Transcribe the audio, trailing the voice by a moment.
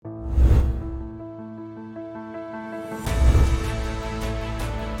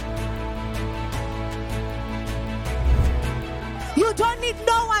need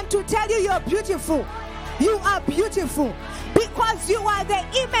no one to tell you you're beautiful. You are beautiful because you are the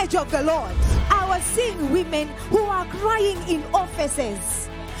image of the Lord. I was seeing women who are crying in offices,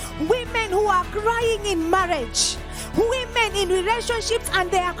 women who are crying in marriage, women in relationships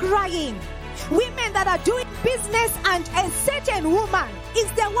and they are crying, women that are doing business and a certain woman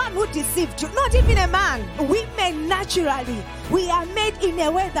is the one who deceived you, not even a man. Women naturally, we are made in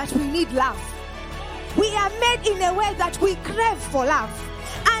a way that we need love. We are made in a way that we crave for love.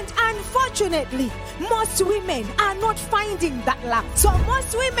 And unfortunately, most women are not finding that love. So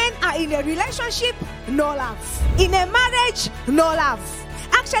most women are in a relationship, no love. In a marriage, no love.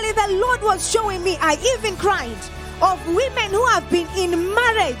 Actually, the Lord was showing me, I even cried, of women who have been in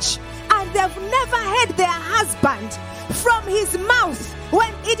marriage and they've never heard their husband from his mouth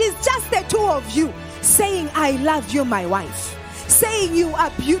when it is just the two of you saying, I love you, my wife. Saying you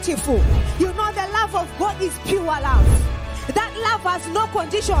are beautiful. You know the love of God is pure love. That love has no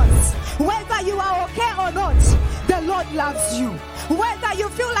conditions. Whether you are okay or not, the Lord loves you. Whether you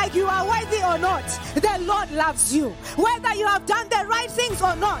feel like you are worthy or not, the Lord loves you. Whether you have done the right things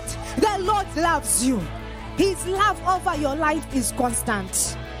or not, the Lord loves you. His love over your life is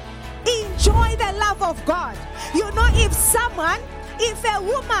constant. Enjoy the love of God. You know, if a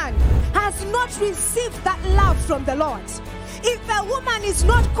woman has not received that love from the Lord, if a woman is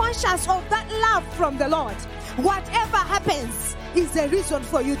not conscious of that love from the Lord, whatever happens is a reason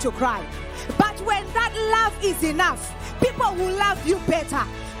for you to cry. But when that love is enough, people will love you better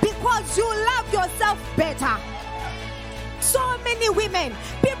because you love yourself better. So many women,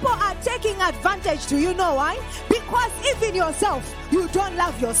 people are taking advantage. Do you know why? Because even yourself, you don't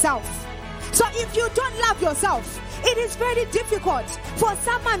love yourself. So if you don't love yourself, it is very difficult for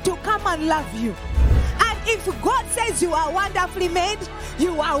someone to come and love you. And if God says you are wonderfully made,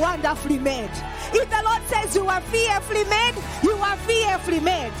 you are wonderfully made. If the Lord says you are fearfully made, you are fearfully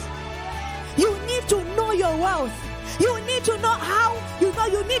made. You need to know your worth. You need to know how.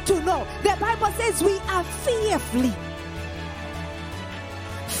 You need to know. The Bible says we are fearfully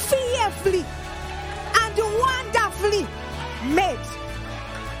and wonderfully made.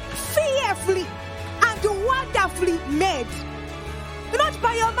 Fearfully and wonderfully made. Not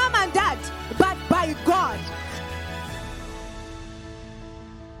by your mom and dad.